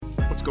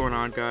What's going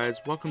on,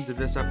 guys? Welcome to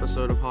this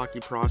episode of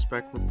Hockey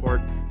Prospect Report.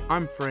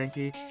 I'm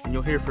Frankie, and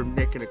you'll hear from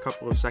Nick in a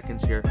couple of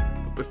seconds here.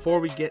 But before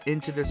we get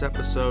into this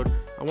episode,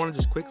 I want to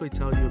just quickly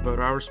tell you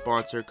about our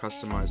sponsor,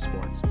 Customized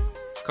Sports.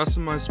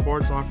 Customized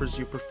Sports offers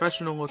you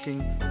professional-looking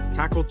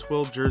tackle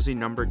twill jersey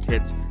number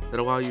kits that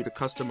allow you to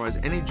customize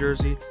any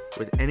jersey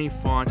with any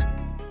font,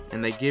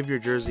 and they give your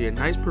jersey a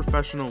nice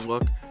professional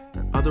look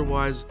that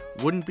otherwise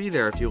wouldn't be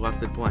there if you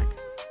left it blank.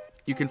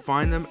 You can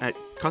find them at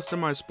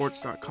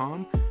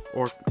customizedsports.com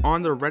or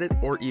on their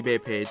Reddit or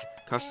eBay page,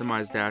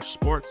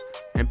 Customized-Sports,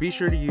 and be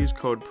sure to use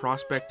code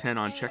PROSPECT10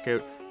 on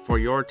checkout for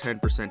your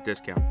 10%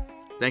 discount.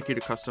 Thank you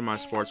to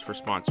Customized Sports for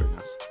sponsoring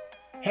us.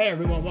 Hey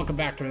everyone, welcome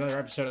back to another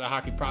episode of the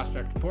Hockey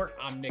Prospect Report.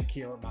 I'm Nick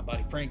here with my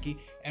buddy Frankie,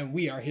 and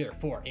we are here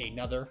for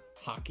another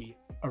hockey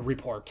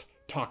report,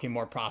 talking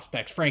more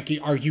prospects. Frankie,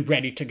 are you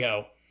ready to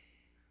go?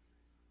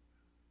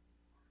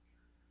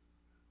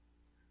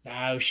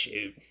 Oh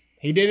shoot,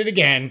 he did it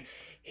again.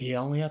 He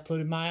only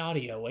uploaded my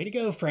audio. Way to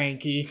go,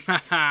 Frankie.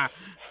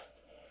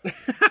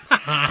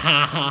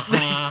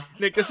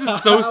 Nick, this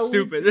is so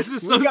stupid. This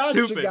is so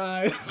stupid. You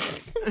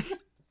guys.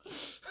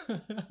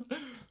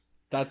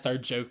 That's our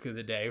joke of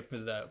the day for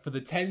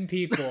the 10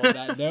 people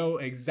that know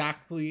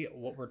exactly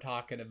what we're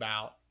talking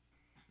about.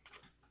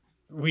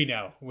 We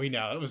know.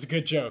 It was a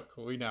good joke.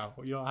 We know.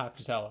 You don't have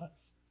to tell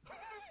us.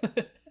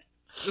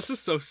 This is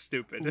so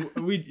stupid.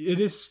 It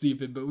is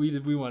stupid, but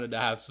we wanted to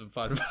have some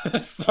fun at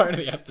the start of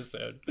the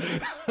episode.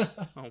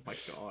 Oh my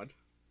god.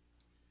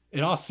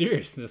 In all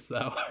seriousness,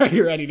 though, are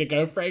you ready to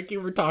go, Frankie?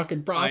 We're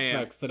talking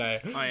prospects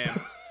today. I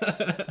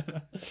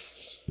am.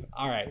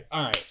 All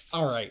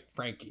right,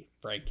 Frankie.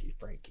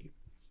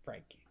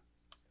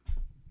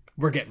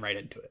 We're getting right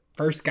into it.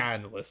 First guy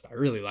on the list I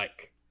really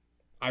like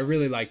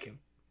him.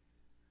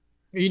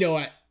 You know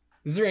what?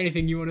 Is there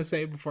anything you want to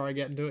say before I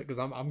get into it? Because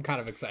I'm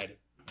kind of excited.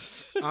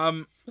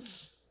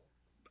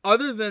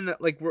 Other than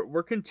that, like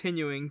we're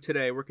continuing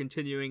today. We're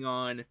continuing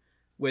on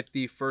with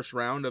the first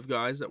round of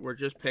guys that were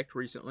just picked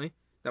recently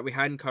that we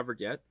hadn't covered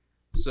yet.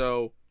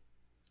 So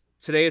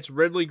today it's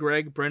Ridly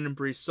Greig, Brendan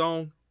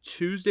Brisson.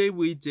 Tuesday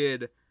we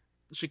did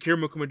Shakir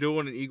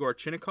Mukhamadullin and Igor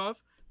Chinnikov.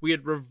 We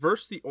had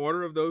reversed the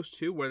order of those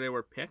two where they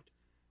were picked,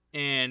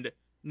 and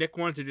Nick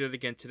wanted to do it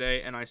again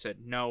today, and I said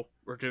no,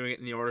 we're doing it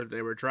in the order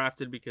they were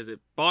drafted because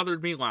it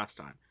bothered me last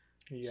time.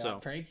 Yeah, so.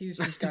 Frankie's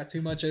just got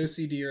too much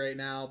OCD right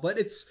now, but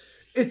it's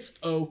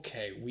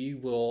okay. We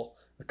will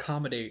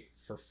accommodate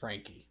for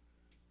Frankie.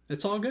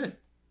 It's all good.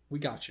 We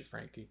got you,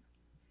 Frankie.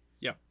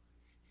 Yeah.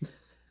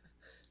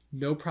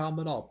 No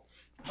problem at all.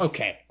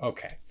 Okay.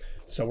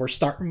 So we're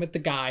starting with the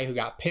guy who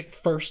got picked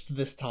first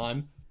this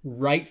time,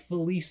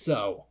 rightfully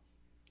so,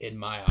 in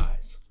my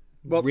eyes.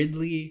 Well,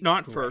 Ridly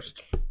not Greig.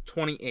 first,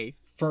 28th.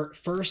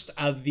 First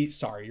of these,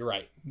 sorry, you're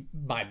right.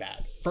 My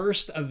bad.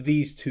 First of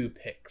these two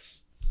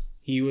picks,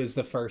 he was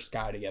the first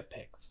guy to get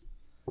picked.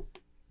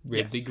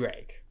 Ridly Yes.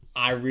 Greig.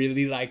 I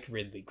really like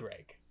Ridly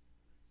Greig.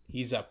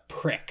 He's a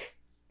prick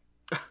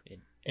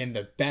in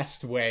the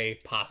best way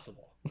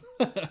possible.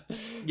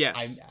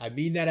 Yes. I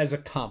mean that as a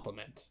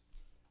compliment.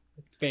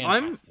 It's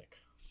fantastic.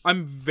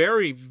 I'm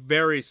very,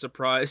 very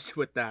surprised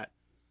with that.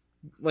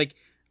 Like,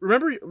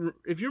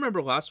 if you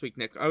remember last week,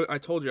 Nick, I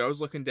told you I was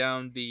looking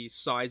down the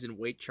size and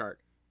weight chart,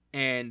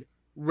 and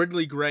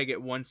Ridly Greig at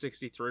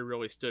 163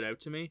 really stood out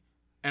to me,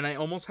 and I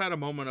almost had a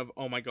moment of,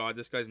 oh my god,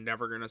 this guy's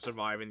never going to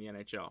survive in the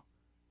NHL.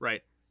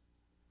 Right?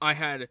 I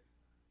had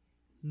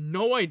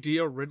no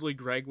idea Ridly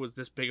Greig was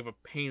this big of a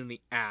pain in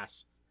the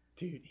ass.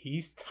 Dude,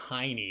 he's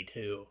tiny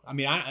too. I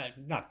mean, I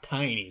not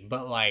tiny,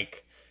 but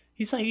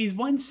he's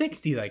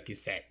 160, like you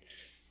said.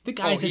 The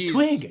guy's a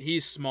twig.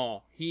 He's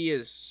small. He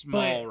is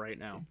small right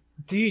now.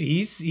 Dude,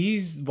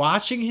 he's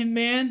watching him,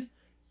 man.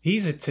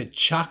 He's a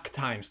T'Chuk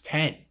times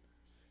 10.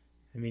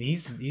 I mean,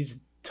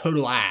 he's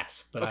total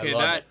ass, but okay, I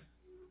love it.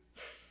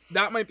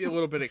 That might be a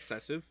little bit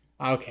excessive.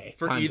 Okay,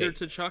 for times either 8.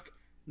 T'Chuk.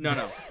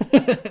 No.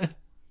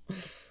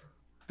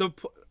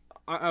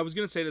 I was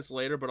gonna say this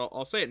later, but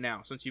I'll say it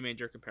now since you made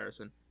your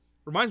comparison.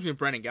 Reminds me of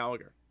Brendan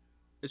Gallagher.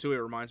 Is who it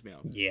reminds me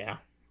of. Yeah,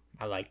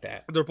 I like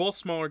that. They're both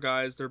smaller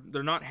guys.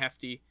 They're not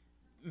hefty.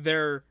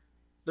 They're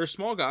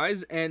small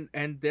guys and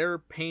they're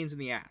pains in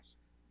the ass.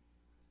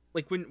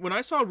 Like when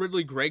I saw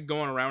Ridly Greig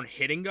going around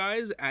hitting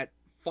guys at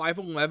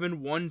 5'11",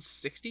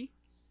 160,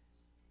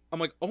 I'm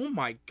like, oh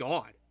my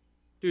god,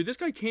 dude, this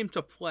guy came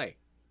to play.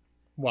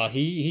 Well,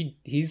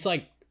 he's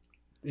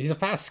a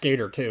fast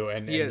skater too,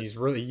 and he's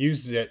really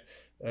uses it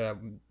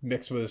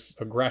mixed with his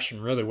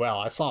aggression really well.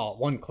 I saw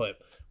one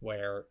clip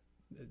where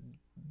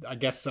I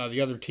guess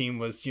the other team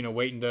was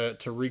waiting to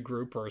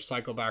regroup or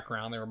cycle back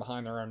around. They were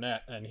behind their own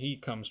net, and he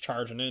comes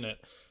charging in at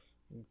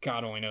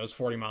God only knows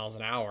 40 miles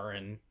an hour,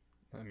 and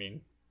I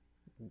mean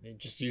he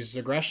just uses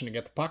aggression to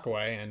get the puck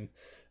away,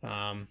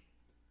 and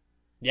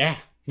yeah.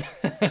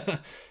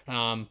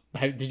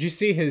 Did you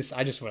see his?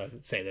 I just want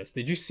to say this.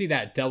 Did you see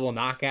that double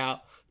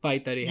knockout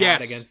fight that he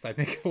had against, I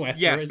think, Westridge?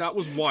 Yes, that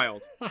was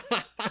wild.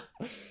 That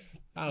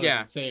was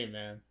insane,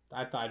 man.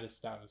 That was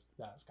kind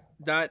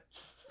of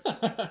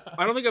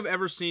I don't think I've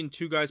ever seen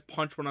two guys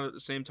punch one another at the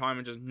same time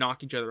and just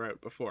knock each other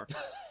out before.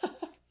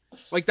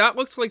 Like, that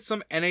looks like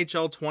some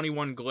NHL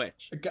 21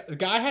 glitch. The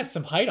guy had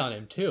some height on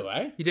him, too,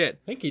 eh? He did.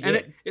 I think he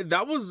did. And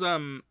that was,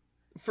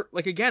 for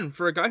a guy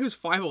who's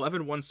 5'11",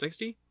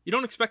 160, you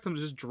don't expect him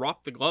to just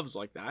drop the gloves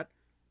like that.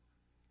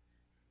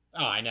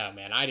 Oh, I know,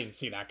 man. I didn't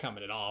see that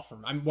coming at all.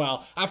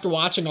 Well, after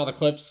watching all the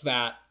clips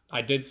that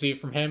I did see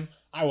from him,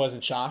 I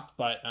wasn't shocked.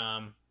 But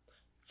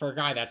for a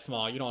guy that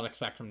small, you don't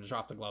expect him to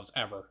drop the gloves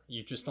ever.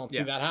 You just don't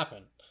see that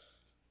happen.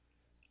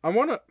 I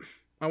want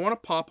to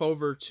pop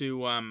over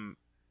to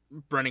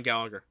Brendan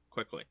Gallagher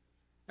quickly,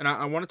 and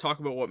I want to talk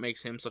about what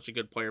makes him such a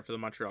good player for the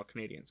Montreal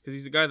Canadiens, because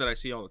he's a guy that I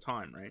see all the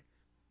time, right?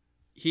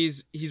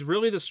 He's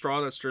really the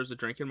straw that stirs the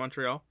drink in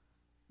Montreal.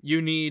 You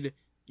need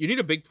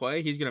a big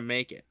play, he's gonna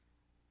make it.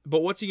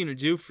 But what's he going to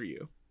do for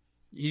you?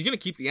 He's going to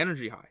keep the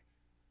energy high.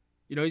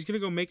 You know, he's going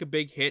to go make a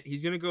big hit.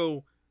 He's going to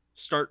go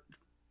start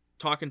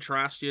talking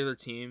trash to the other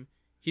team.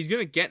 He's going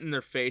to get in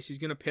their face. He's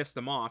going to piss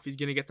them off. He's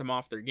going to get them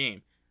off their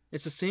game.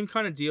 It's the same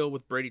kind of deal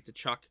with Brady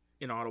Tkachuk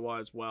in Ottawa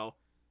as well.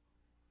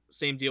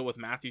 Same deal with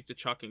Matthew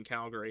Tkachuk in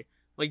Calgary.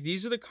 Like,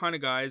 these are the kind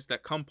of guys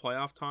that come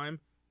playoff time,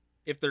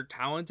 if they're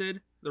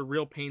talented, they're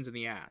real pains in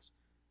the ass.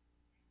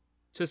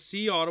 To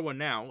see Ottawa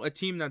now, a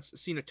team that's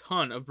seen a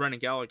ton of Brendan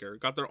Gallagher,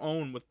 got their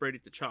own with Brady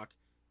Tkachuk,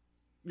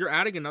 you're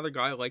adding another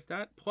guy like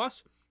that.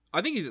 Plus,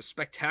 I think he's a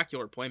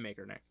spectacular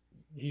playmaker, Nick.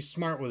 He's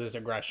smart with his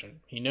aggression.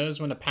 He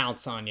knows when to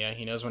pounce on you.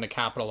 He knows when to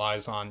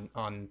capitalize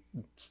on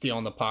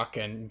stealing the puck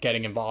and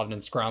getting involved in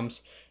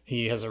scrums.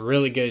 He has a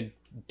really good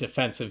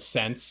defensive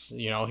sense.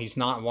 You know, he's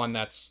not one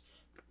that's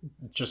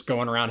just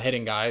going around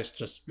hitting guys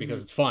just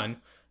because it's fun.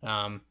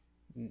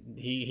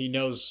 He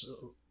knows,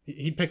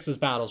 he picks his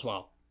battles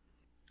well.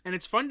 And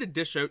it's fun to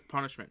dish out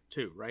punishment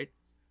too, right?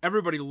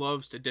 Everybody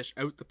loves to dish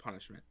out the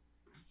punishment.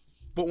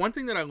 But one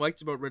thing that I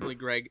liked about Ridley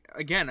Gregg,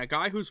 again, a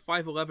guy who's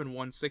 5'11",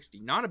 160,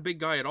 not a big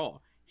guy at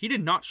all, he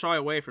did not shy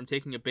away from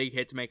taking a big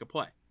hit to make a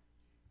play.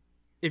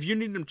 If you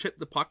needed him to chip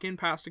the puck in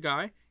past a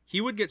guy, he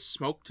would get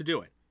smoked to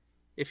do it.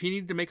 If he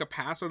needed to make a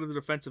pass out of the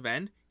defensive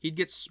end, he'd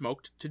get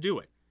smoked to do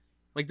it.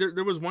 Like,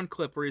 there was one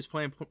clip where he's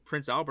playing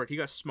Prince Albert. He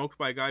got smoked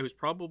by a guy who's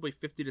probably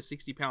 50 to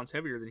 60 pounds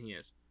heavier than he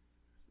is.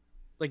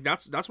 Like,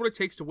 that's what it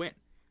takes to win.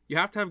 You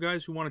have to have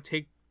guys who want to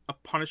take a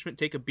punishment,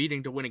 take a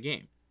beating to win a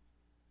game.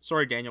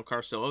 Sorry, Daniel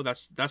Carcillo,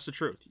 that's the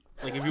truth.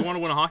 Like, if you want to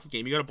win a hockey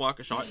game, you got to block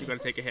a shot, you got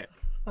to take a hit,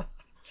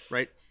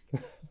 right?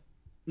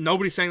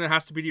 Nobody's saying that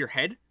has to be to your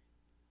head,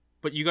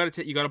 but you got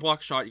to block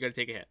a shot, you got to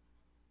take a hit.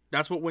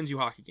 That's what wins you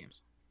hockey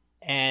games.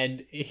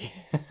 And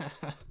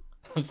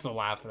I'm still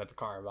laughing at the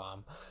car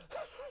bomb.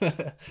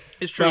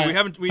 It's true.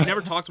 We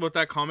never talked about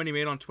that comment he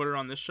made on Twitter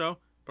on this show,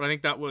 but I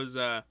think that was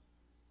a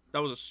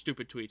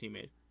stupid tweet he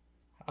made.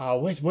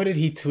 What did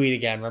he tweet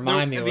again?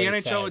 Remind me. The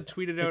NHL had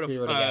tweeted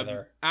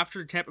out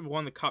after Tampa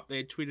won the Cup. They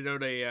had tweeted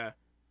out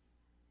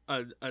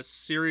a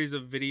series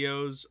of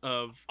videos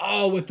of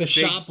with the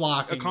shot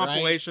blocking, a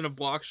compilation of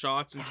block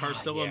shots, and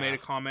Carcillo made a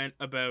comment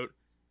about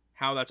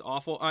how that's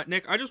awful.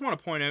 Nick, I just want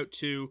to point out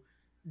too,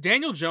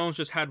 Daniel Jones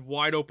just had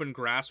wide open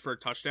grass for a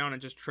touchdown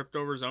and just tripped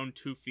over his own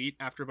 2 feet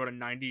after about a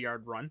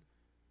 90-yard run.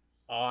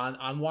 Oh,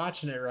 I'm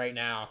watching it right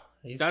now.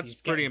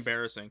 That's pretty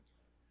embarrassing.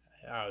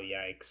 Oh,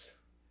 yikes.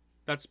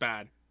 That's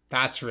bad.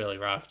 That's really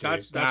rough,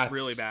 dude. That's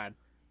really bad.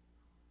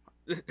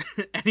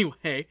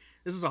 Anyway,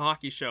 this is a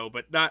hockey show,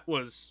 but that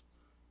was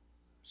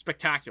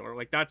spectacular.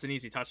 Like, that's an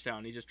easy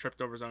touchdown. He just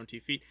tripped over his own 2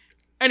 feet.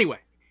 Anyway,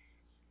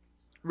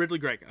 Ridley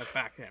Gregg,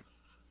 back to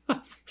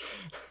him.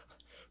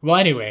 Well,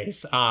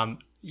 anyways,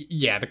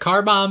 yeah, the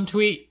car bomb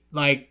tweet,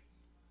 like,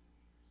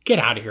 get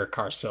out of here,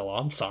 Carcillo.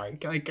 I'm sorry.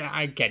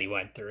 I get he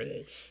went through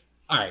it.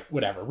 All right,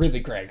 whatever. Ridley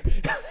Gregg.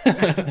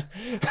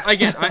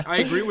 Again,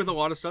 I agree with a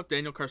lot of stuff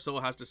Daniel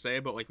Carcillo has to say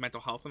about, like,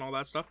 mental health and all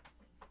that stuff.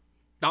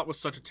 That was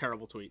such a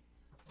terrible tweet.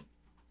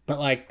 But,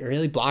 like,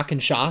 really blocking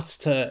shots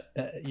to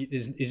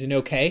is it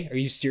okay? Are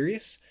you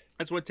serious?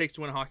 That's what it takes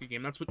to win a hockey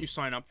game. That's what you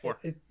sign up for.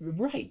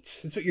 Right.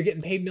 That's what you're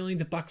getting paid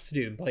millions of bucks to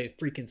do and play a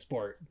freaking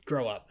sport.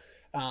 Grow up.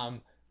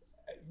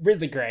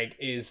 Ridley Gregg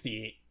is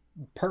the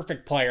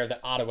perfect player that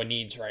Ottawa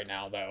needs right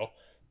now, though,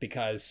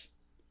 because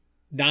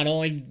not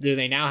only do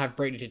they now have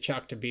Brady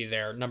Tkachuk to be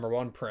their number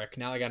one prick,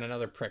 now they got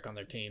another prick on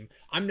their team.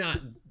 I'm not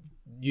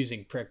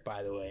using prick,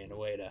 by the way, in a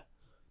way to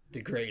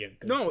degrade him.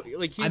 No,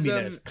 like, I mean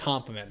that as a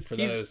compliment for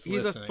those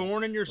He's listening. A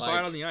thorn in your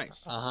side on the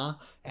ice.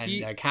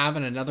 And like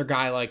having another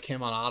guy like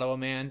him on Ottawa,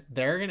 man,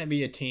 they're going to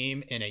be a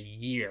team in a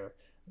year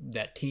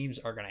that teams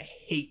are going to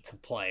hate to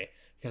play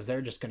because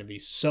they're just going to be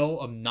so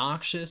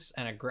obnoxious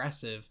and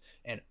aggressive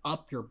and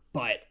up your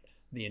butt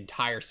the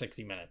entire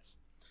 60 minutes.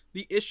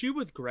 The issue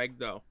with Gregg,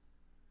 though,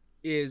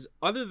 is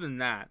other than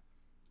that,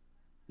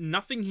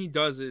 nothing he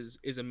does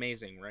is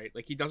amazing, right?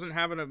 Like, he doesn't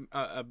have an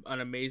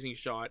amazing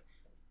shot.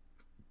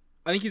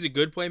 I think he's a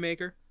good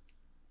playmaker.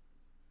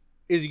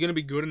 Is he going to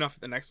be good enough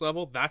at the next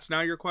level? That's now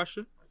your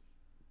question.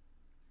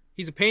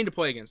 He's a pain to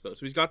play against, though,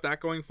 so he's got that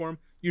going for him.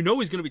 You know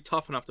he's going to be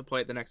tough enough to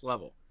play at the next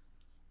level.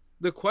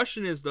 The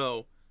question is,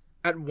 though,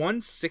 at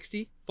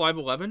 160,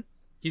 5'11",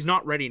 he's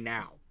not ready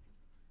now.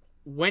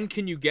 when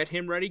can you get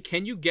him ready?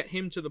 Can you get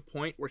him to the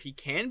point where he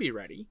can be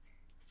ready?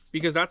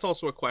 Because that's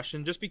also a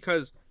question. Just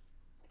because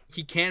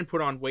he can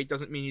put on weight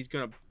doesn't mean he's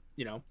going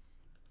to,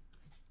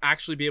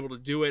 actually be able to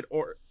do it.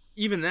 Or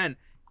even then,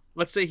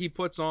 let's say he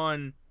puts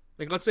on,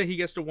 let's say he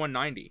gets to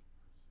 190.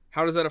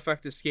 How does that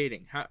affect his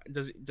skating? How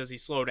does he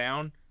slow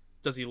down?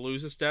 Does he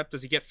lose a step?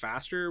 Does he get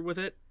faster with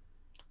it?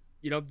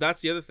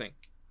 That's the other thing.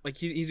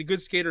 He's a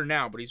good skater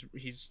now, but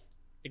he's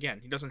again,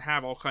 he doesn't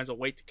have all kinds of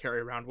weight to carry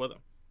around with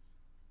him.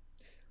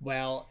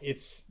 Well,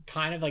 it's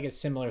kind of like a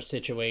similar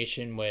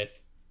situation with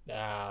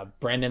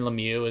Brendan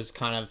Lemieux is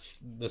kind of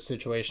the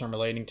situation I'm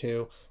relating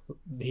to.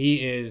 He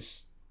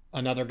is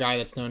another guy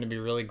that's known to be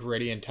really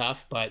gritty and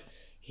tough, but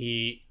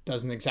he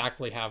doesn't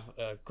exactly have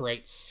a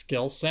great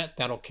skill set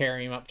that'll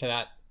carry him up to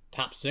that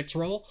top 6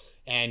 role.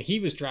 And he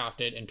was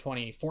drafted in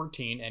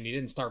 2014, and he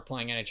didn't start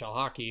playing NHL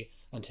hockey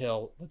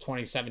until the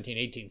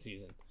 2017-18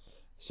 season.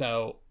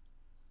 So,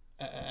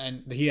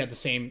 and he had the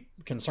same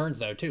concerns,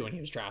 though, too, when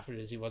he was drafted,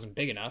 is he wasn't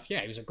big enough.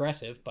 Yeah, he was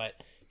aggressive,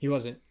 but he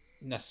wasn't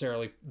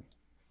necessarily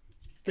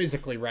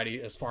physically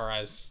ready as far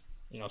as,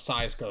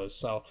 size goes.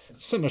 So,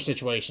 it's a similar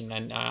situation.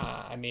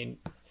 And,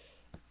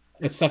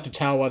 it's tough to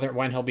tell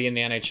when he'll be in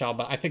the NHL,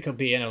 but I think he'll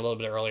be in a little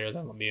bit earlier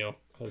than Lemieux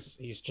because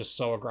he's just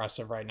so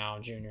aggressive right now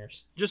in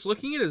juniors. Just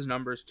looking at his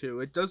numbers, too,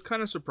 it does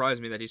kind of surprise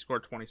me that he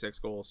scored 26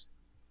 goals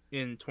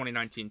in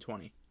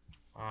 2019-20.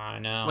 I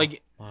know.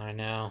 I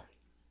know.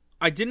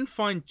 I didn't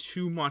find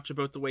too much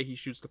about the way he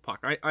shoots the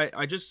puck.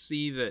 I just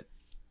see that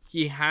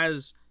he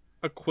has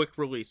a quick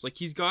release.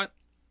 He's got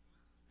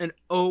an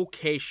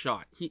okay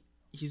shot.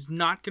 He's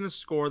not going to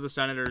score the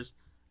Senators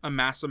a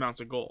mass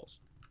amounts of goals.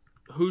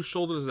 Whose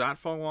shoulder does that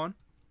fall on?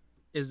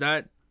 Is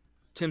that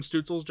Tim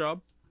Stützle's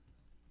job?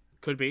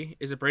 Could be.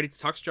 Is it Brady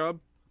Tkachuk's job?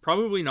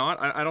 Probably not.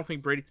 I don't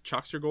think Brady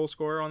Tkachuk's your goal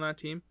scorer on that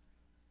team.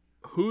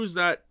 Who's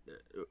that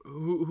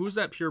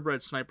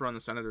purebred sniper on the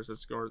Senators that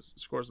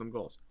scores them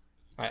goals?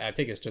 I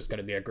think it's just going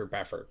to be a group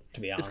effort,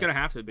 to be honest. It's going to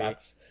have to be.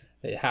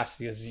 It has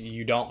to, because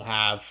you don't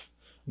have.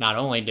 Not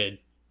only did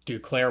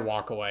Duclair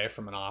walk away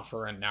from an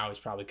offer, and now he's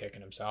probably kicking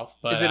himself.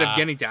 But is it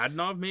Evgeny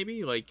Dadonov?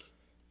 Maybe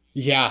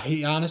Yeah,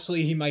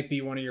 he might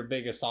be one of your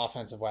biggest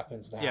offensive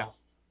weapons now. Yeah.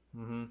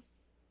 Mm-hmm.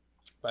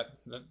 But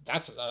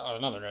that's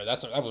another note.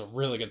 That was a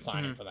really good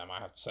signing for them, I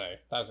have to say.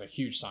 That was a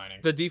huge signing.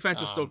 The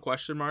defense is still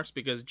question marks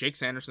because Jake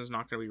Sanderson's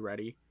not going to be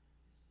ready.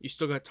 You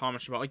still got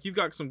Thomas Chabot. You've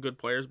got some good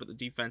players, but the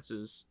defense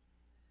is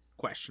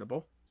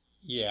questionable.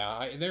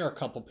 Yeah, they're a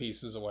couple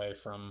pieces away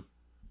from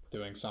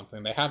doing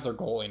something. They have their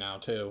goalie now,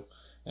 too.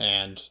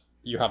 And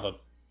you have a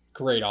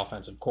great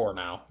offensive core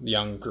now.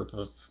 Young group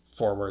of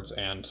forwards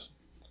and,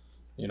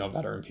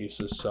 veteran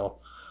pieces. So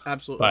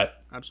absolutely.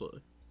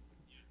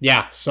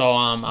 Yeah, so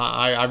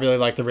I really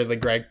like the Ridly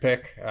Greig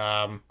pick.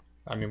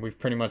 We've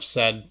pretty much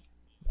said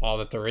all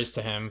that there is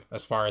to him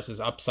as far as his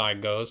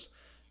upside goes.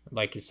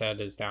 Like you said,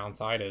 his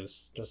downside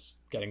is just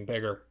getting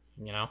bigger,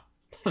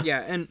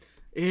 Yeah, and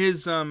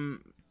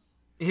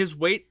his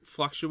weight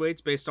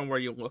fluctuates based on where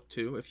you look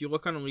too. If you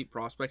look on Elite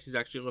Prospects, he's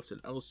actually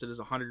listed as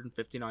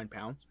 159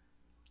 pounds.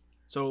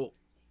 So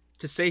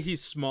to say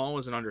he's small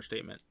is an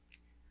understatement.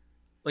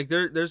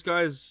 There's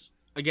guys,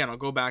 again, I'll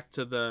go back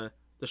to the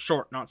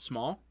short, not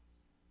small.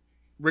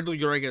 Ridly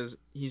Greig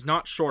he's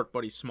not short,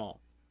 but he's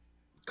small.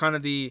 Kind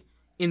of the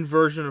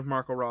inversion of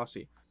Marco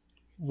Rossi.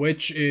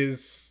 Which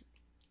is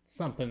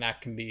something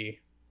that can be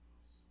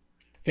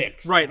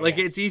fixed. Right,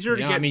 it's easier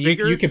to get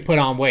bigger. You can put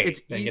on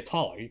weight and get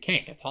taller. You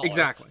can't get taller.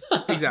 Exactly.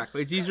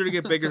 It's easier to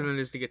get bigger than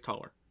it is to get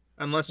taller.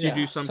 Unless you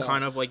do some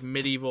kind of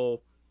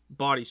medieval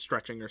body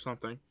stretching or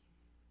something.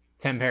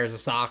 10 pairs of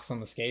socks on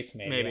the skates,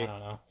 maybe. I don't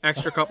know.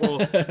 Extra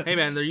couple. Hey,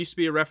 man, there used to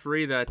be a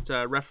referee that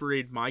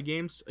refereed my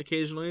games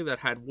occasionally that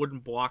had wooden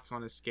blocks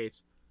on his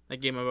skates. That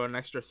gave him about an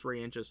extra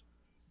 3 inches.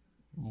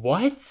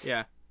 What?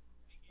 Yeah.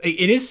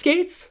 In his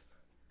skates?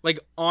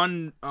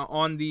 On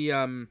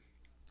the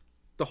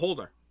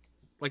holder.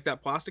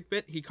 That plastic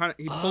bit, he pulled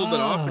it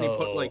off and he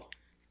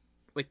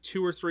put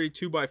 2 or 3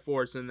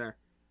 2x4s in there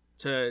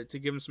to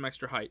give him some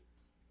extra height.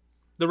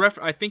 The ref,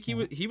 I think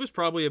he was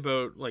probably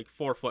about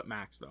 4 foot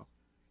max though.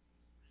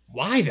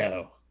 Why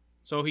though?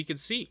 So he could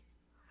see.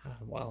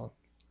 Well,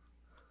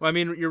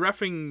 you're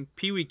reffing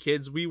Pee Wee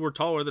kids. We were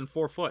taller than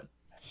 4 foot.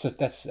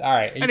 That's all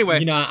right.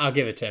 Anyway, I'll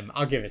give it to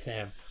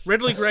him.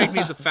 Ridly Greig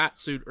needs a fat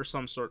suit or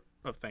some sort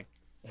of thing.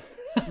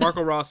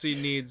 Marco Rossi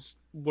needs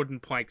wooden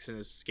planks in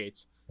his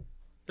skates.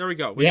 There we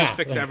go. We just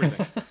fixed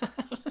everything.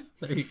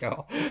 There you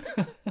go.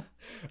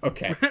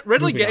 Okay.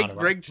 Ridly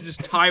Greig should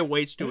just tie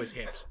weights to his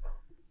hips.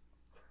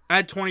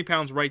 Add 20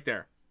 pounds right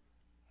there.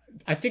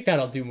 I think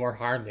that'll do more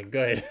harm than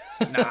good.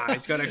 Nah,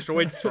 he's got extra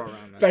weight to throw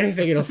around. If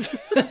anything, you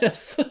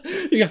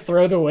can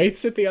throw the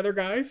weights at the other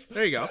guys.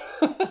 There you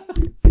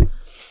go.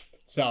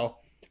 So,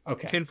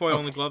 okay. Tinfoil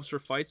only gloves for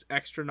fights.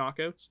 Extra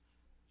knockouts.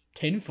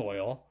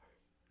 Tinfoil?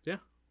 Yeah.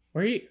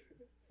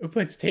 Who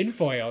puts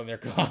tinfoil in their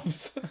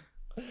gloves?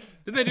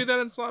 Did they do that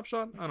in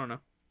Slapshot? I don't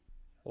know.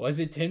 Was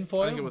it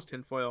tinfoil? I think it was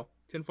tinfoil.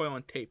 Tinfoil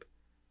and tape.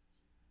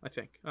 I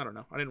think. I don't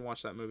know. I didn't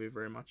watch that movie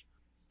very much.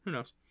 Who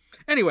knows?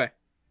 Anyway.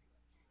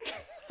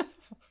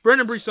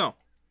 Brendan Brisson,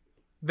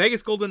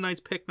 Vegas Golden Knights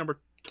pick number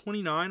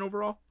 29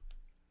 overall,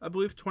 I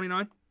believe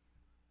 29.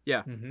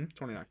 Yeah,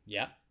 29.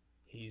 Yeah,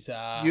 he's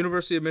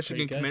University of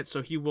Michigan commit,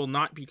 so he will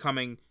not be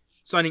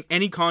signing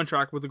any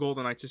contract with the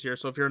Golden Knights this year.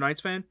 So if you're a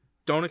Knights fan,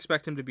 don't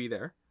expect him to be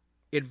there.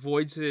 It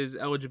voids his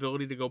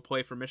eligibility to go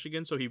play for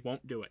Michigan, so he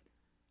won't do it.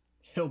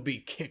 He'll be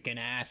kicking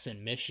ass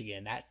in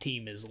Michigan. That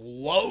team is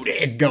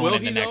loaded going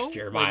into next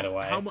year, by the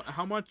way.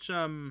 How much?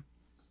 No,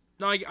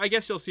 I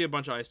guess you'll see a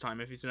bunch of ice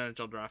time if he's an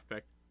NHL draft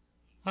pick.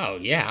 Oh,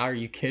 yeah. Are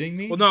you kidding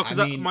me? Well, no,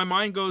 because my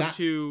mind goes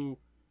to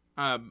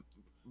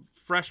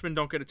freshmen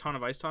don't get a ton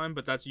of ice time,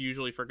 but that's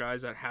usually for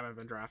guys that haven't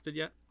been drafted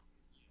yet.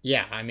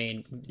 Yeah, I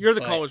mean... You're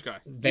the college guy.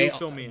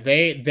 Fill me in.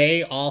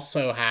 They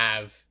also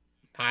have...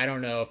 I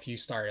don't know if you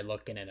started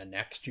looking at a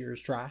next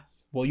year's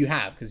draft. Well, you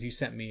have, because you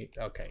sent me...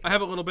 Okay. I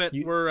have a little bit.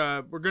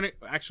 We're going to...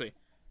 Actually,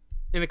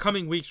 in the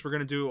coming weeks, we're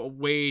going to do a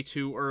way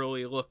too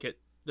early look at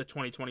the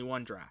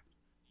 2021 draft.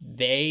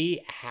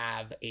 They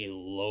have a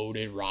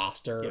loaded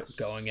roster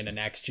going into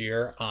next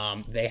year.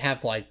 They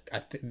have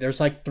there's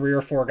 3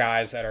 or 4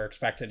 guys that are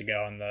expected to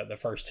go in the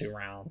first 2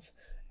 rounds.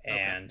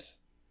 And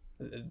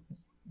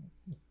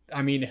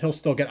I mean, he'll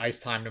still get ice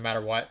time no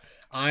matter what.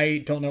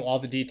 I don't know all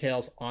the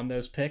details on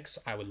those picks.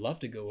 I would love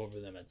to go over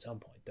them at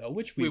some point though,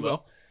 which we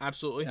will.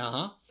 Absolutely.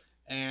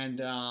 And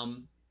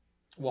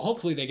well,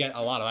 hopefully they get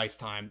a lot of ice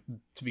time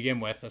to begin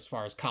with as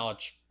far as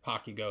college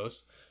hockey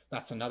goes.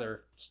 That's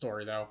another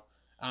story though.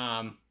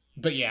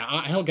 But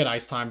yeah, he'll get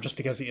ice time just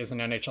because he is an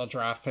NHL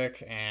draft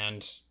pick.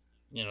 And,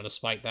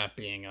 despite that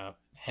being a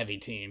heavy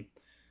team,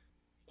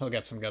 he'll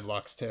get some good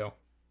looks too.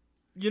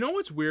 You know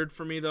what's weird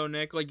for me though,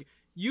 Nick?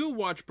 You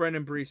watch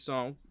Brendan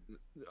Brisson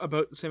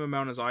about the same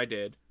amount as I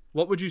did.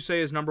 What would you say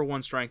his number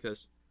 1 strength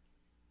is?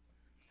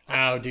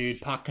 Oh, dude,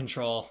 puck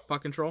control.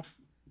 Puck control?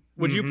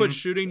 Would you put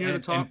shooting near the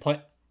top?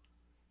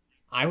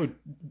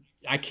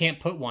 I can't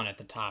put one at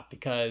the top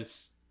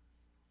because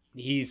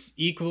he's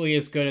equally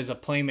as good as a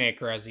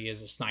playmaker as he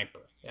is a sniper.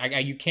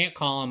 You can't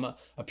call him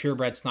a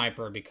purebred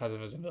sniper because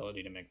of his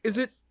ability to make plays. Is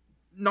it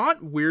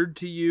not weird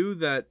to you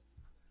that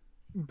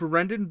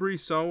Brendan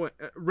Brisson,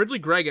 Ridley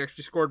Gregg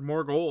actually scored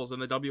more goals in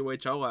the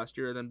WHL last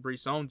year than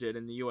Brisson did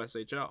in the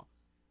USHL?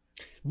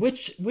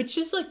 Which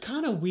is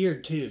kind of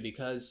weird too,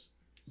 because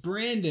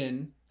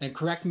Brandon, and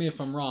correct me if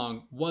I'm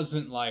wrong,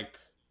 wasn't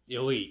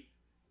elite.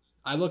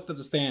 I looked at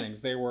the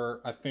standings. They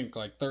were, I think,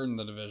 3rd in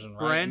the division, right?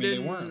 Brandon, they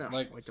weren't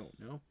I don't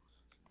know.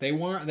 They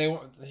weren't.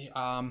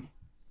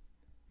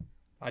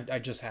 I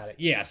just had it.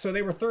 Yeah, so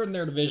they were 3rd in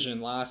their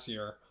division last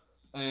year,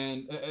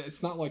 and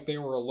it's not like they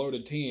were a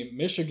loaded team.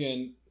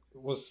 Michigan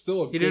was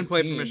still a good team. He didn't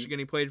play for Michigan.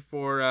 He played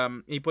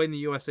for he played in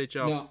the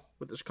USHL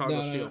with the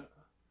Chicago Steel. No.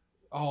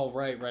 Oh,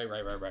 right.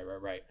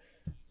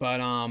 But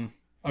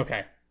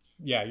okay.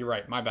 Yeah, you're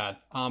right. My bad.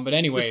 But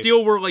anyways, the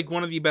Steel were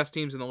one of the best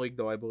teams in the league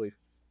though, I believe.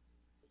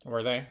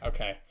 Were they?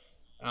 Okay.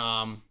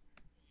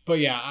 But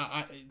yeah,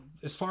 I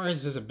as far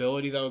as his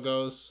ability though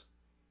goes,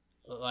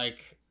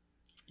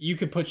 you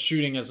could put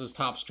shooting as his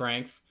top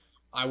strength.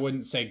 I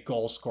wouldn't say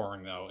goal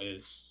scoring though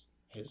is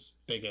his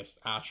biggest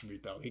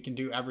attribute though. He can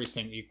do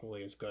everything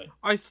equally as good.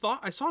 I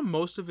saw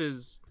most of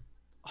his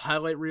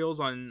highlight reels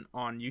on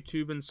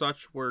YouTube and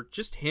such were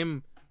just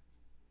him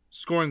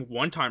scoring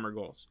one-timer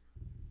goals.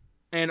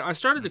 And I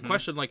started to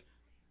question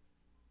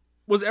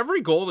was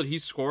every goal that he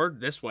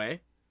scored this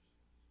way?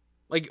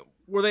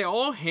 Were they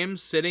all him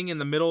sitting in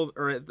the middle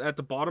or at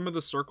the bottom of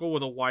the circle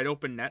with a wide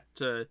open net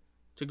to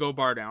go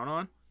bar down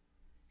on?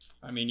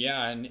 I mean,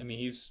 yeah, and I mean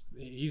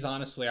he's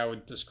honestly, I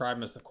would describe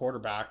him as the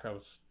quarterback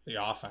of the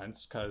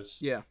offense,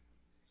 because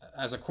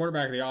as a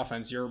quarterback of the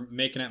offense, you're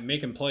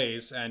making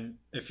plays, and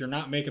if you're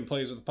not making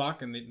plays with the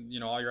puck, and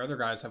all your other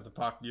guys have the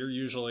puck, you're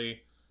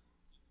usually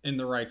in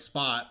the right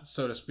spot,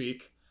 so to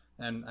speak,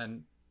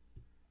 and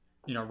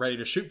ready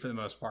to shoot for the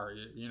most part.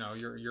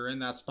 You're in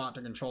that spot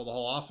to control the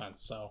whole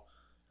offense. So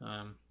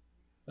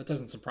that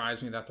doesn't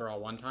surprise me that they're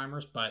all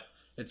one-timers, but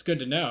it's good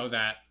to know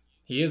that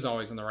he is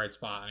always in the right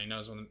spot and he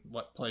knows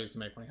what plays to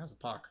make when he has the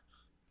puck.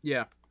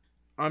 Yeah.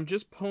 I'm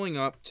just pulling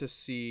up to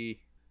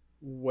see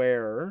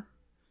where...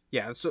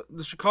 Yeah, so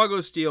the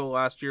Chicago Steel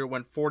last year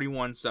went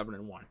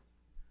 41-7-1.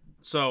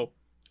 So,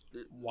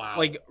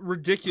 wow.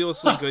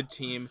 Ridiculously good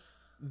team.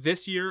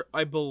 This year,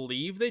 I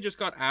believe they just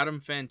got Adam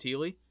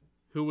Fantilli,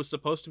 who was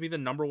supposed to be the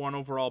number 1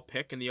 overall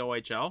pick in the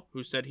OHL,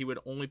 who said he would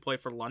only play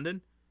for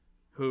London,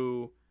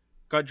 who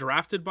got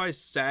drafted by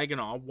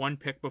Saginaw 1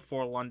 pick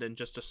before London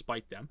just to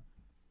spite them.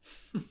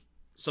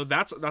 So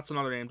that's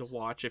another name to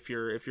watch if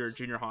you're a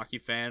junior hockey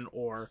fan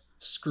or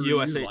Screw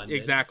USA. You, London.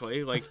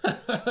 Exactly.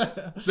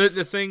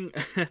 The thing,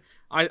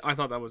 I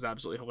thought that was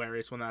absolutely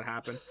hilarious when that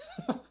happened.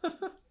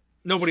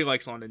 Nobody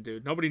likes London,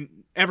 dude.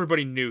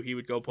 Everybody knew he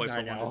would go play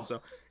for London.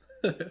 So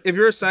if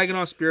you're a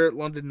Saginaw Spirit,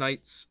 London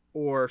Knights,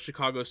 or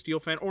Chicago Steel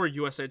fan, or a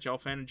USHL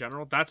fan in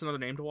general, that's another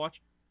name to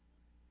watch.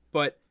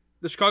 But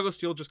the Chicago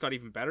Steel just got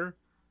even better.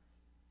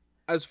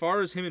 As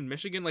far as him in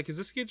Michigan, is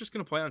this kid just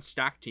going to play on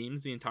stacked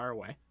teams the entire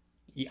way?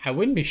 I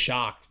wouldn't be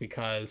shocked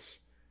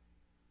because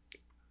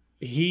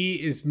he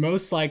is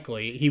most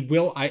likely he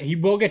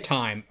will get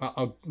time,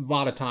 a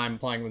lot of time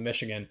playing with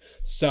Michigan.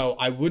 So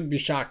I wouldn't be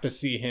shocked to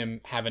see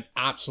him have an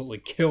absolutely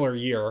killer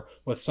year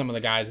with some of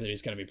the guys that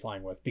he's going to be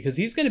playing with, because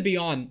he's going to be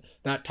on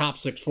that top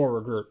 6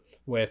 forward group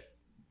with,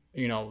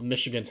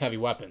 Michigan's heavy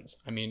weapons.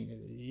 I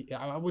mean,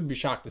 I wouldn't be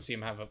shocked to see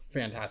him have a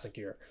fantastic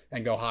year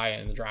and go high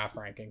in the draft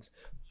rankings.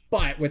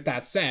 But with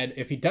that said,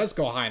 if he does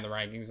go high in the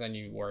rankings, then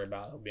you worry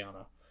about he'll be on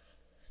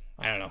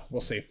I don't know. We'll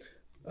see.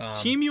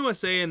 Team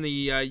USA and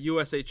the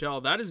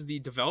USHL, that is the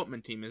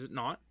development team, is it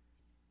not?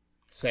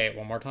 Say it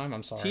one more time.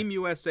 I'm sorry. Team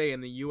USA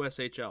and the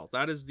USHL,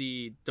 that is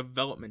the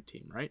development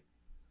team, right?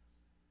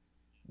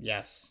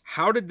 Yes.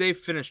 How did they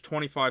finish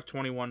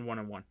 25-21,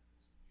 1-1?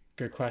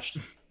 Good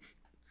question.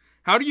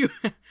 How do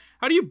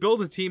you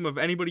build a team of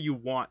anybody you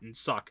want and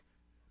suck?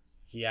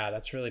 Yeah,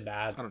 that's really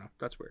bad. I don't know.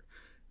 That's weird.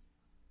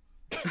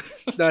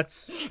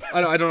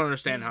 I don't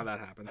understand how that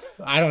happens.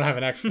 I don't have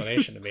an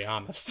explanation, to be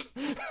honest.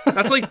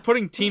 That's like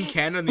putting Team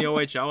Canada in the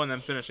OHL and then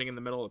finishing in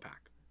the middle of the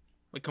pack.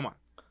 Like, come on.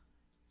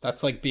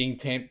 That's like being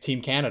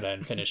Team Canada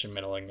and finishing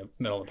middle of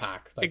the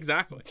pack. Like,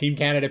 exactly. Team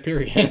Canada,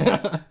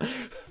 period.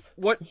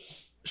 What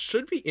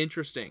should be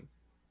interesting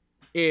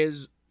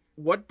is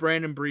what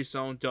Brandon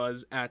Brisson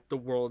does at the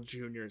World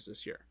Juniors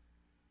this year.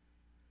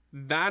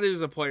 That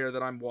is a player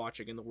that I'm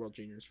watching in the World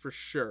Juniors for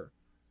sure.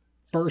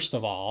 First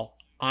of all,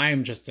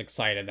 I'm just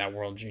excited that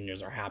World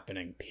Juniors are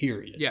happening,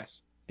 period.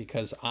 Yes.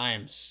 Because I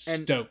am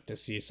stoked to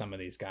see some of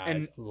these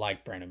guys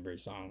like Brandon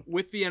Brisson.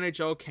 With the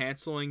NHL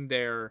canceling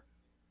their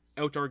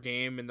outdoor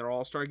game and their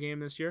All-Star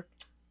game this year,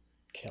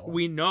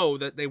 we know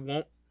that they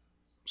won't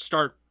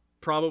start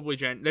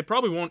they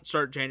probably won't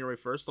start January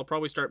 1st. They'll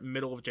probably start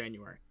middle of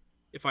January,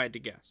 if I had to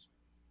guess.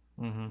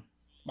 Mm-hmm.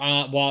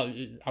 Well,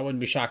 I wouldn't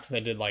be shocked if they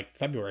did like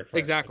February 1st.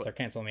 Exactly. If they're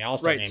canceling the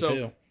All-Star game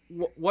too.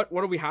 What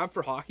do we have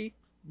for hockey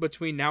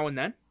between now and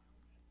then?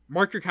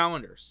 Mark your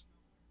calendars.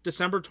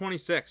 December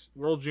 26th,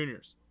 World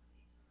Juniors.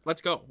 Let's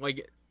go.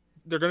 Like,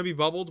 they're going to be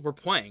bubbled. We're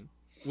playing.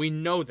 We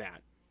know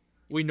that.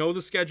 We know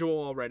the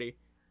schedule already.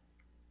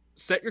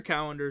 Set your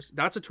calendars.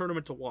 That's a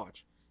tournament to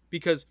watch.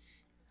 Because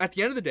at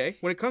the end of the day,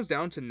 when it comes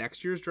down to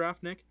next year's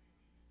draft, Nick,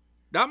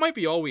 that might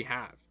be all we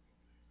have.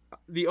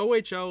 The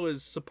OHL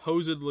is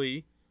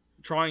supposedly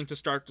trying to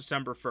start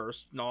December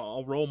 1st. And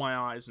I'll roll my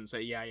eyes and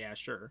say, yeah,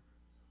 sure.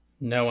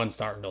 No one's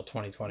starting until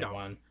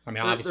 2021. No. I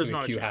mean, obviously the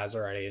Q has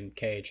already in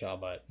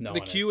KHL, but no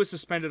one is. The Q has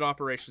suspended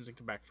operations in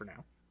Quebec for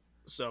now.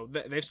 So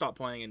they've stopped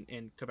playing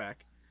in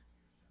Quebec.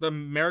 The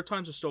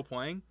Maritimes are still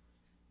playing,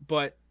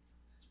 but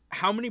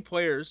how many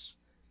players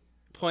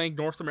playing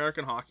North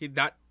American hockey,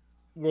 that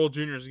World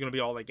Juniors is going to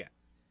be all they get.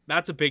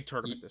 That's a big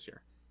tournament this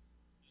year.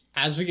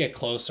 As we get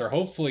closer,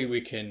 hopefully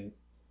we can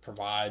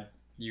provide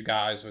you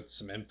guys with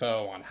some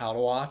info on how to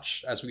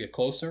watch as we get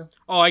closer.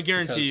 Oh, I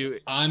guarantee you.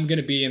 I'm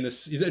going to be in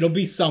this. It'll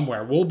be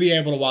somewhere. We'll be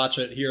able to watch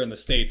it here in the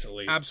States at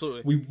least.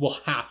 Absolutely. We will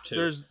have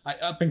to.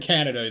 Up in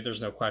Canada,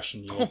 there's no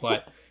question you will,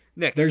 but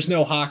Nick, there's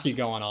no hockey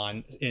going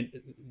on.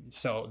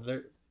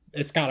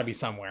 It's got to be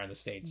somewhere in the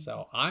States.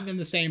 So I'm in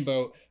the same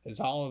boat as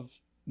all of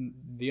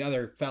the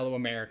other fellow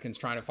Americans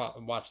trying to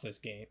watch this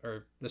game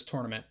or this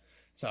tournament.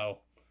 So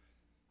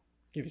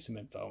give you some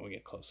info when we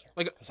get closer.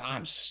 Because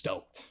I'm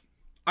stoked.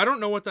 I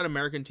don't know what that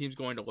American team's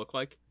going to look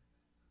like,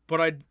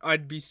 but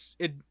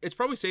it's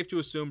probably safe to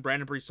assume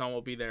Brandon Brisson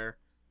will be there.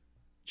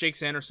 Jake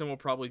Sanderson will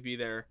probably be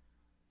there.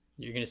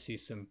 You're going to see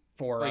some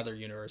four other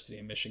University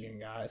of Michigan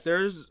guys.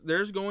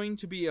 There's going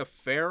to be a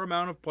fair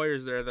amount of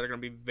players there that are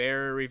going to be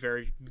very,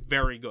 very,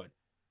 very good.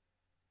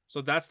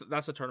 So that's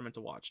a tournament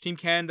to watch. Team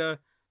Canada,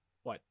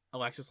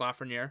 Alexis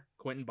Lafreniere,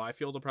 Quentin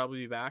Byfield will probably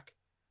be back.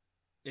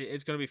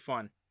 It's going to be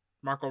fun.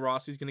 Marco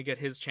Rossi's going to get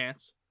his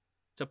chance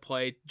to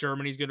play.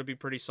 Germany's going to be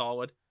pretty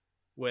solid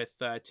with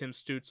Tim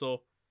Stützle.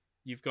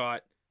 You've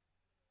got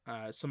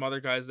some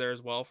other guys there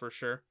as well for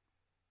sure.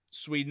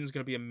 Sweden's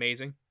going to be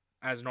amazing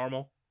as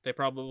normal. They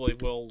probably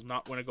will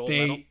not win a gold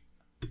medal.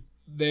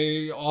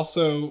 They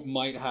also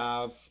might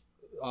have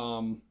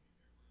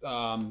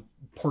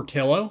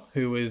Portillo,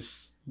 who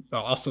is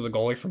also the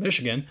goalie for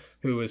Michigan,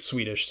 who is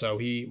Swedish, so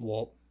he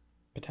will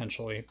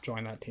potentially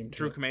join that team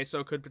too. Drew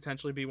Comesso could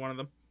potentially be one of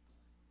them.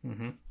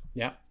 Mm-hmm.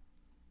 Yeah.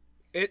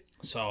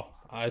 So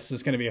this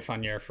is going to be a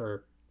fun year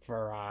for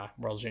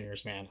World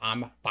Juniors, man.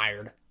 I'm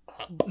fired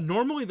up.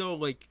 Normally,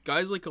 though,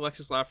 guys like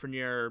Alexis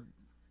Lafreniere,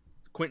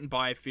 Quentin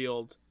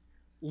Byfield,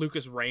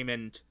 Lucas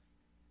Raymond,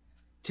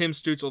 Tim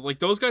Stützle,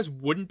 those guys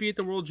wouldn't be at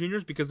the World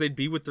Juniors because they'd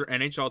be with their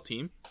NHL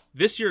team.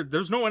 This year,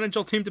 there's no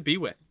NHL team to be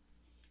with.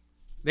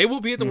 They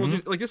will be at the World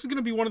Junior. This is going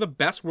to be one of the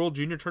best World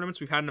Junior tournaments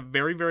we've had in a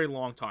very, very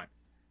long time.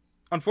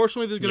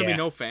 Unfortunately, there's going to be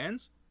no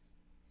fans,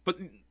 but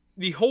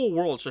the whole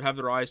world should have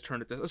their eyes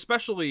turned at this,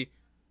 especially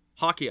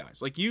hockey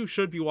eyes. You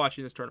should be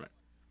watching this tournament.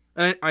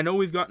 And I know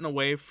we've gotten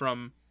away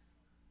from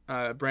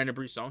Brandon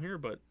Brisson here,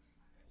 but...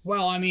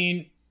 Well, I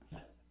mean,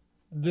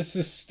 this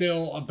is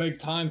still a big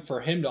time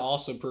for him to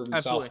also prove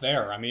himself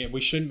there. I mean,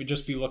 we shouldn't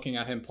just be looking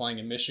at him playing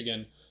in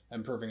Michigan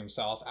and proving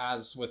himself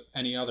as with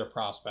any other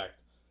prospect.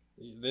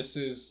 This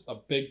is a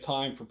big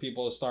time for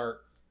people to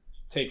start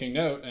taking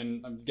note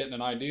and I'm getting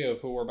an idea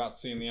of who we're about to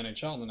see in the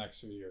NHL in the next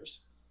few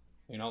years.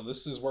 You know,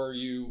 this is where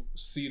you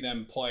see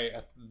them play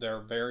at their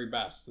very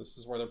best. This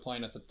is where they're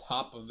playing at the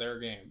top of their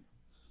game,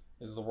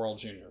 is the World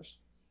Juniors,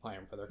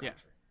 playing for their country.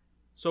 Yeah.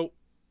 So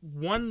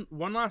one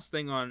last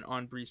thing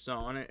on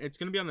Brisson, and it's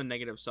going to be on the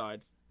negative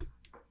side.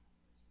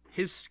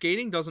 His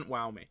skating doesn't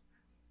wow me.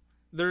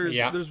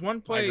 There's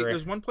one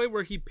play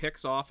where he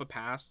picks off a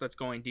pass that's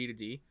going D to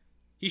D.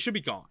 He should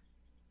be gone.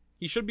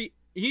 He should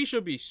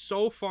be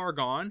so far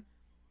gone,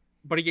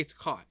 but he gets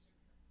caught.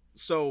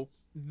 So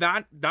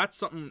that's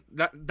something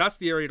that's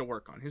the area to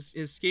work on.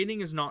 His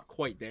skating is not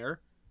quite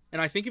there,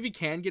 and I think if he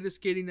can get his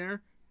skating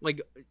there,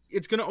 like,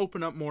 it's gonna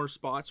open up more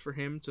spots for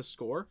him to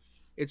score.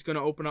 It's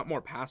gonna open up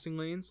more passing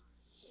lanes.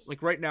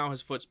 Like, right now,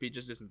 his foot speed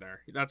just isn't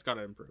there. That's got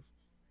to improve.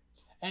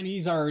 And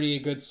he's already a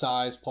good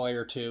size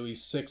player too.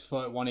 He's 6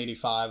 foot,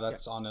 185.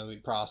 That's on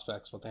Elite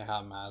Prospects what they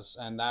have him as,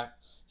 and that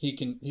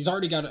he's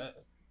already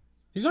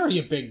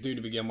a big dude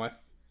to begin with,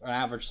 an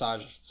average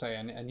size I should say,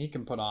 and he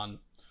can put on,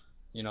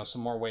 you know,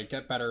 some more weight,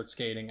 get better at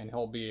skating, and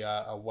he'll be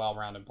a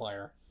well-rounded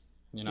player.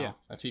 You know,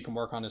 if he can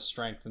work on his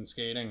strength and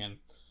skating, and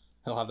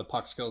he'll have the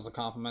puck skills to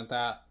complement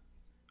that.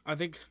 I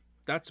think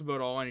that's about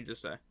all I need to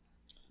say.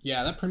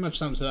 Yeah, that pretty much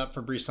sums it up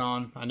for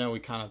Brisson. I know we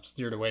kind of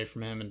steered away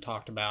from him and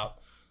talked about,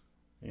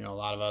 you know, a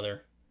lot of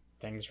other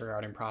things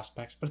regarding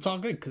prospects, but it's all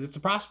good because it's a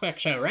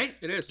prospect show, right?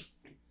 It is.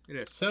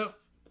 So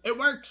it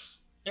works.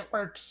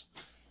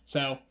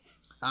 So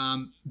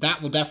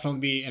that will definitely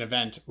be an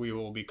event we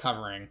will be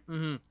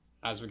covering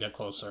as we get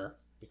closer,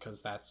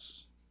 because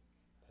that's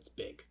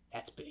big.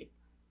 That's big.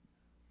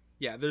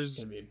 Yeah, it's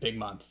gonna be a big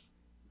month.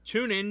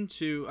 Tune in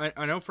to.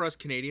 I know for us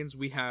Canadians,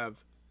 we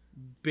have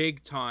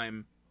big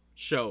time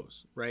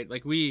shows, right?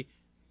 Like,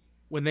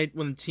 when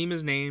the team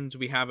is named,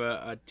 we have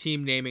a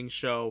team naming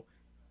show.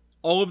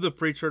 All of the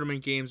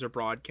pre-tournament games are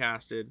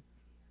broadcasted.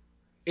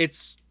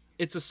 It's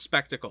a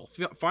spectacle.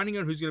 Finding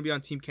out who's going to be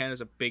on Team Canada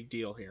is a big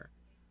deal here.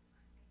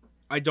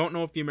 I don't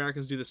know if the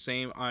Americans do the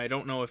same. I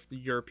don't know if the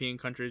European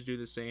countries do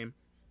the same.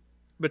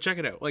 But check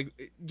it out.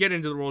 Like, get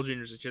into the World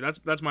Juniors this year.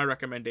 That's my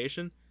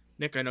recommendation.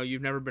 Nick, I know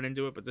you've never been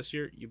into it, but this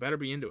year you better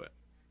be into it.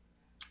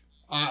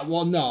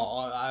 Well,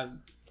 no.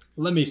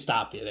 Let me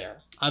stop you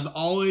there. I've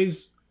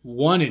always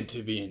wanted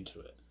to be into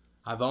it.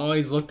 I've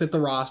always looked at the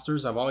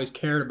rosters. I've always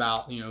cared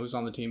about, you know, who's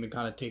on the team and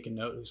kind of taken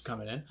note who's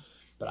coming in,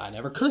 but I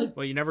never could.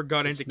 Well, you never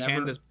got into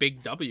Canada's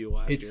big W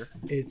last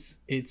year.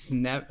 It's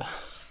never.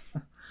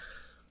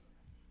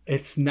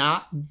 It's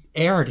not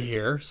aired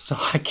here, so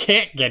I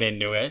can't get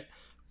into it.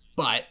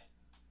 But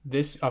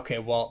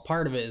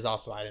part of it is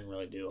also I didn't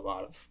really do a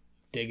lot of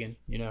digging,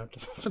 you know,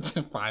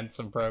 to find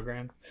some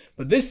program.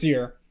 But this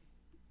year,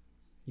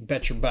 you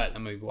bet your butt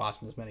I'm going to be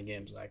watching as many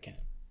games as I can.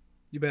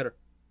 You better.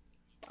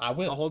 I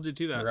will. I'll hold you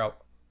to that.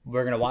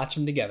 We're going to watch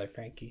them together,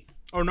 Frankie.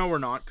 Oh, no, we're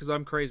not, because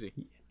I'm crazy.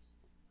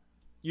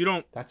 You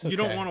don't. That's okay. You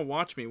don't want to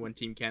watch me when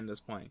Team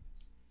Canada's playing.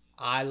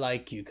 I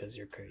like you because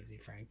you're crazy,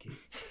 Frankie.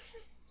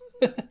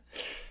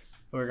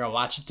 We're going to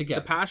watch it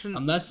together. The passion...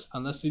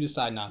 Unless you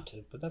decide not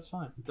to, but that's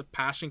fine. The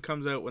passion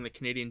comes out when the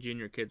Canadian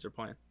junior kids are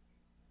playing.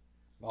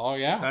 Oh,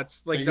 yeah?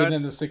 That's like... Bigger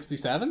than the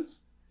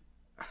 67s?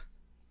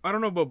 I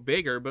don't know about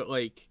bigger, but,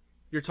 like,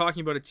 you're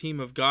talking about a team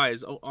of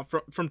guys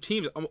from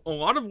teams, a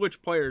lot of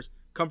which players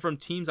come from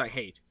teams I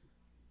hate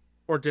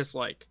or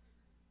dislike.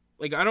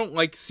 Like, I don't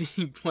like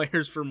seeing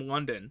players from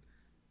London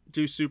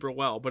do super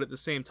well, but at the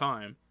same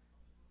time,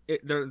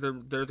 they're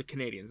the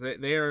Canadians.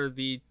 They are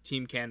the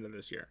Team Canada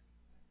this year.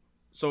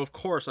 So of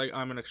course,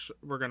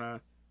 we're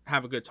gonna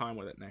have a good time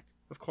with it, Nick.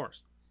 Of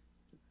course.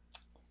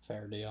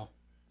 Fair deal.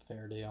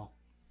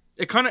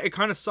 It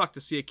kind of sucked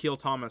to see Akil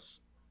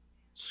Thomas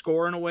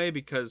score in a way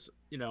because,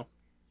 you know,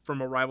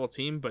 from a rival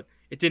team, but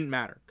it didn't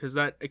matter because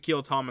that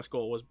Akil Thomas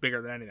goal was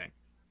bigger than anything.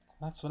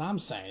 That's what I'm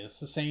saying.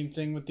 It's the same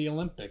thing with the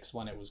Olympics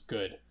when it was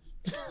good.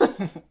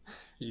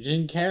 You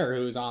didn't care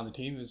who was on the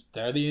team.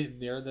 They're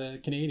the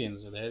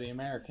Canadians or they're the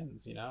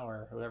Americans, you know,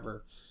 or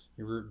whoever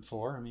you're rooting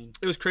for. I mean,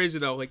 it was crazy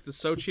though. Like the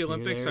Sochi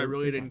Olympics, I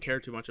really didn't care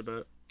too much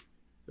about.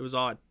 It was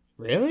odd.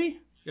 Really?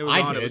 It was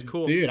odd. It was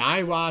cool, dude.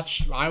 I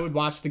would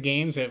watch the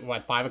games at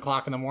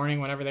 5:00 in the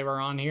morning whenever they were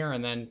on here,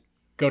 and then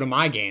go to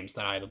my games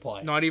that I had to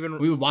play.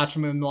 We would watch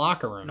them in the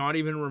locker room. Not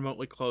even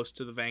remotely close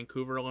to the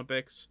Vancouver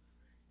Olympics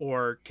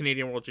or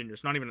Canadian World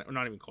Juniors. Not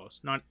even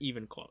close. Not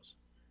even close.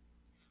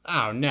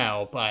 Oh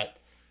no, but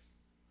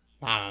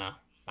I don't know.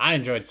 I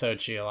enjoyed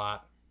Sochi a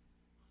lot.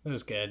 It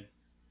was good.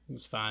 It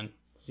was fun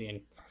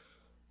seeing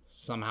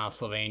somehow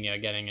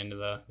Slovenia getting into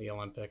the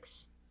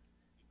Olympics,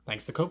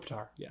 thanks to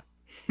Kopitar. Yeah,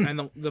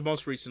 and the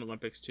most recent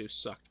Olympics too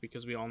sucked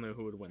because we all knew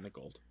who would win the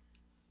gold.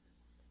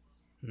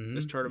 Mm-hmm.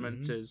 This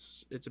tournament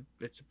it's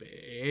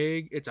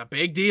a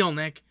big deal,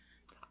 Nick.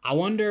 I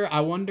wonder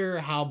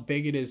how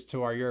big it is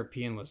to our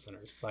European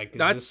listeners. Like, is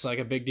this like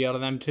a big deal to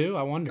them too?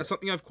 I wonder. That's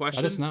something I've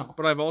questioned. Let us know.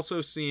 But I've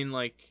also seen,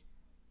 like,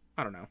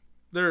 I don't know.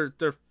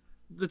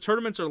 The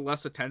tournaments are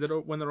less attended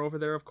when they're over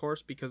there, of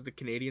course, because the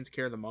Canadians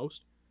care the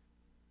most.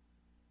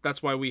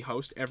 That's why we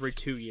host every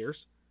 2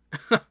 years.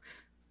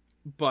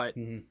 But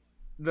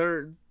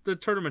the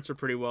tournaments are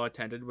pretty well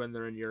attended when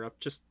they're in Europe.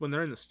 Just when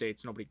they're in the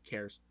States, nobody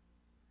cares.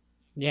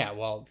 Yeah,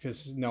 well,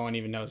 because no one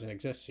even knows it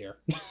exists here.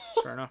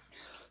 Fair enough.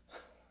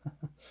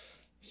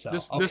 So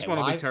this one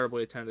will be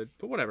terribly attended,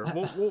 but whatever.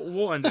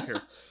 We'll end it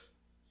here.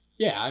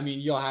 Yeah, I mean,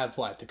 you'll have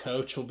the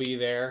coach will be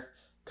there,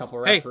 a couple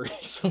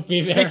referees will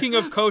be there. Speaking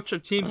of coach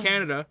of Team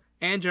Canada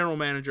and general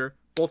manager,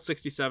 both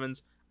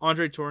 67s,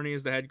 Andre Tourigny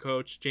is the head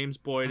coach. James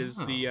Boyd is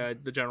the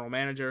general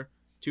manager.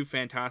 Two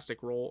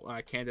fantastic role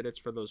candidates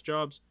for those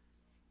jobs.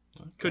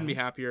 Okay. Couldn't be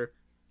happier.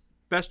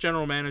 Best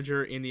general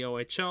manager in the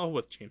OHL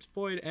with James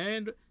Boyd,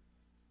 and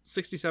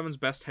 67's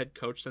best head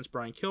coach since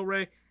Brian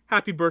Kilrea.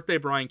 Happy birthday,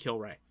 Brian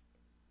Kilrea.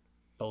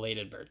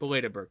 Belated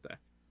birthday.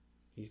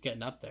 He's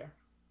getting up there.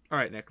 All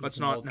right, Nick. Let's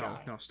not.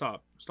 No,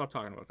 stop. Stop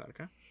talking about that,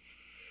 okay?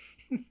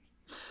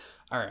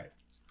 All right.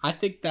 I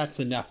think that's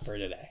enough for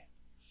today. I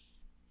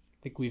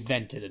think we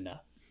vented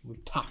enough.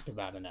 We've talked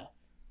about enough.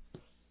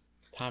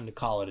 It's time to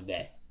call it a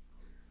day.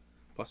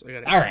 Plus, I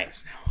gotta. All right.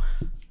 This now.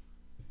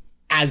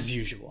 As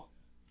usual,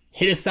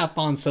 hit us up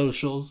on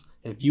socials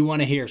if you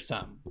want to hear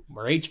something.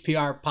 We're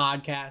HPR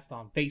Podcast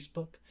on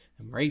Facebook,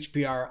 and we're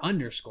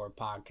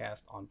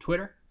HPR_podcast on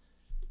Twitter.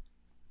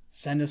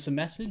 Send us a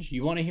message.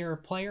 You want to hear a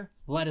player?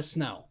 Let us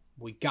know.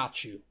 We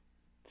got you.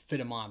 Fit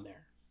him on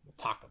there. We'll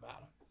talk about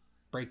him.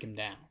 Break him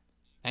down.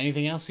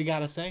 Anything else you got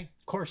to say?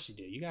 Of course you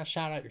do. You got to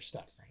shout out your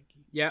stuff,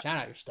 Frankie. Yeah. Shout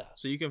out your stuff.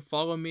 So you can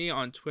follow me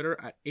on Twitter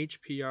at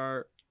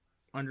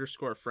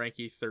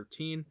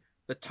HPR_Frankie13.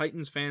 The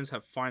Titans fans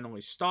have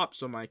finally stopped,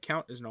 so my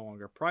account is no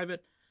longer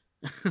private.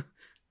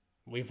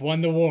 We've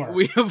won the war.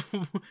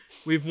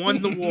 We've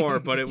won the war,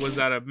 but it was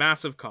at a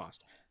massive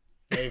cost.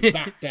 They've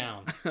backed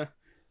down.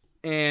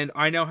 And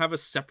I now have a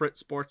separate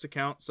sports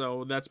account,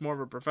 so that's more of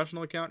a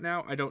professional account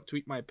now. I don't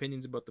tweet my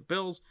opinions about the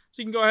Bills,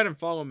 so you can go ahead and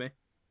follow me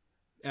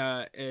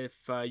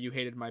if you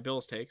hated my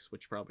Bills takes,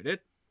 which you probably did.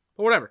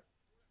 But whatever.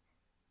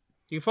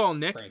 You can follow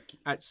Nick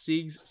at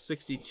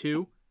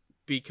Siegs62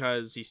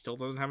 because he still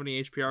doesn't have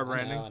any HPR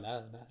branding. No,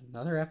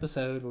 another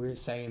episode we're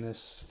saying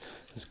this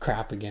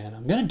crap again.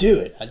 I'm going to do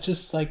it. I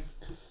just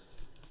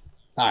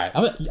all right,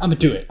 I'm gonna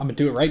do it. I'm gonna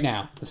do it right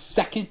now. The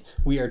second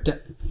we are done,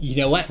 you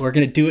know what? We're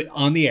gonna do it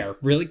on the air,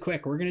 really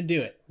quick. We're gonna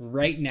do it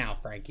right now,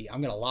 Frankie.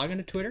 I'm gonna log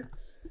into Twitter,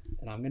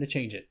 and I'm gonna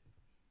change it.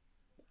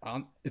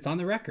 It's on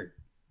the record,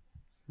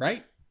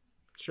 right?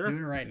 Sure.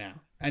 Doing it right now.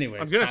 Anyways,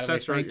 I'm gonna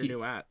censor your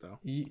new at though.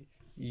 You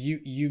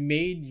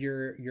made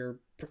your you're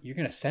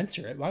gonna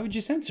censor it. Why would you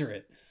censor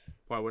it?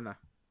 Why wouldn't I?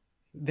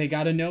 They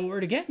got to know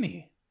where to get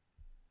me.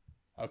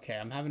 Okay,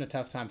 I'm having a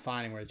tough time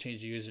finding where to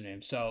change the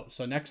username. So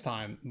next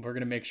time, we're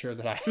going to make sure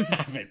that I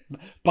have it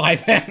by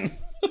then.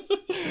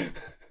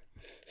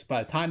 So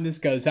by the time this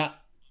goes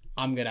up,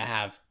 I'm going to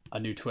have a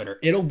new Twitter.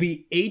 It'll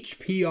be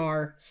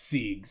HPR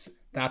Siegs.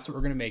 That's what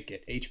we're going to make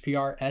it.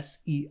 HPR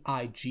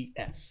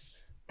SEIGS.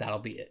 That'll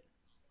be it.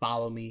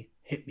 Follow me.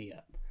 Hit me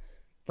up.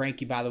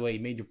 Frankie, by the way, you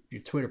made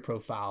your Twitter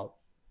profile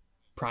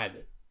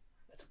private.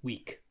 That's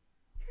weak.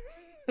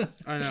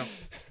 I know.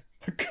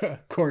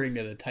 According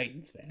to the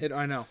Titans fan.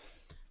 I know.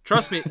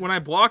 Trust me, when I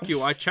block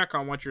you, I check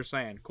on what you're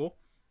saying. Cool?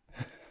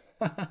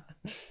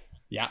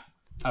 Yeah.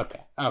 Okay.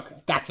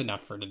 That's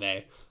enough for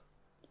today.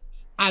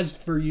 As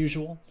per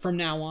usual, from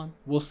now on,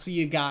 we'll see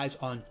you guys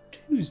on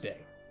Tuesday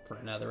for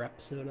another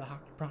episode of the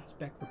Hockey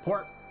Prospect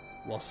Report.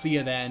 We'll see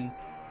you then.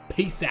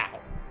 Peace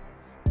out.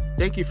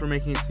 Thank you for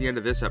making it to the end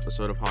of this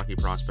episode of Hockey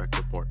Prospect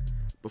Report.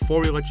 Before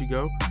we let you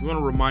go, we want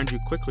to remind you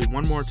quickly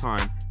one more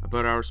time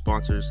about our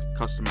sponsors,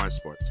 Customized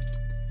Sports.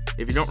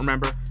 If you don't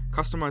remember,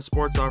 Customized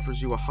Sports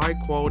offers you a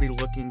high-quality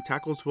looking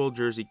tackle twill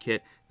jersey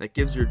kit that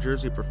gives your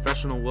jersey a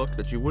professional look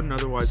that you wouldn't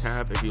otherwise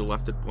have if you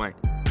left it blank.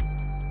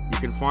 You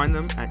can find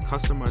them at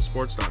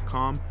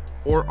customizedsports.com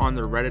or on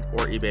their Reddit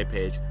or eBay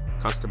page,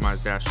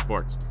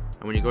 Customized-Sports.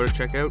 And when you go to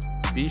checkout,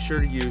 be sure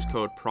to use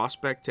code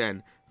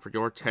PROSPECT10 for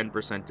your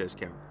 10%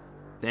 discount.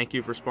 Thank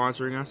you for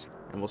sponsoring us,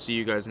 and we'll see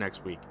you guys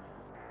next week.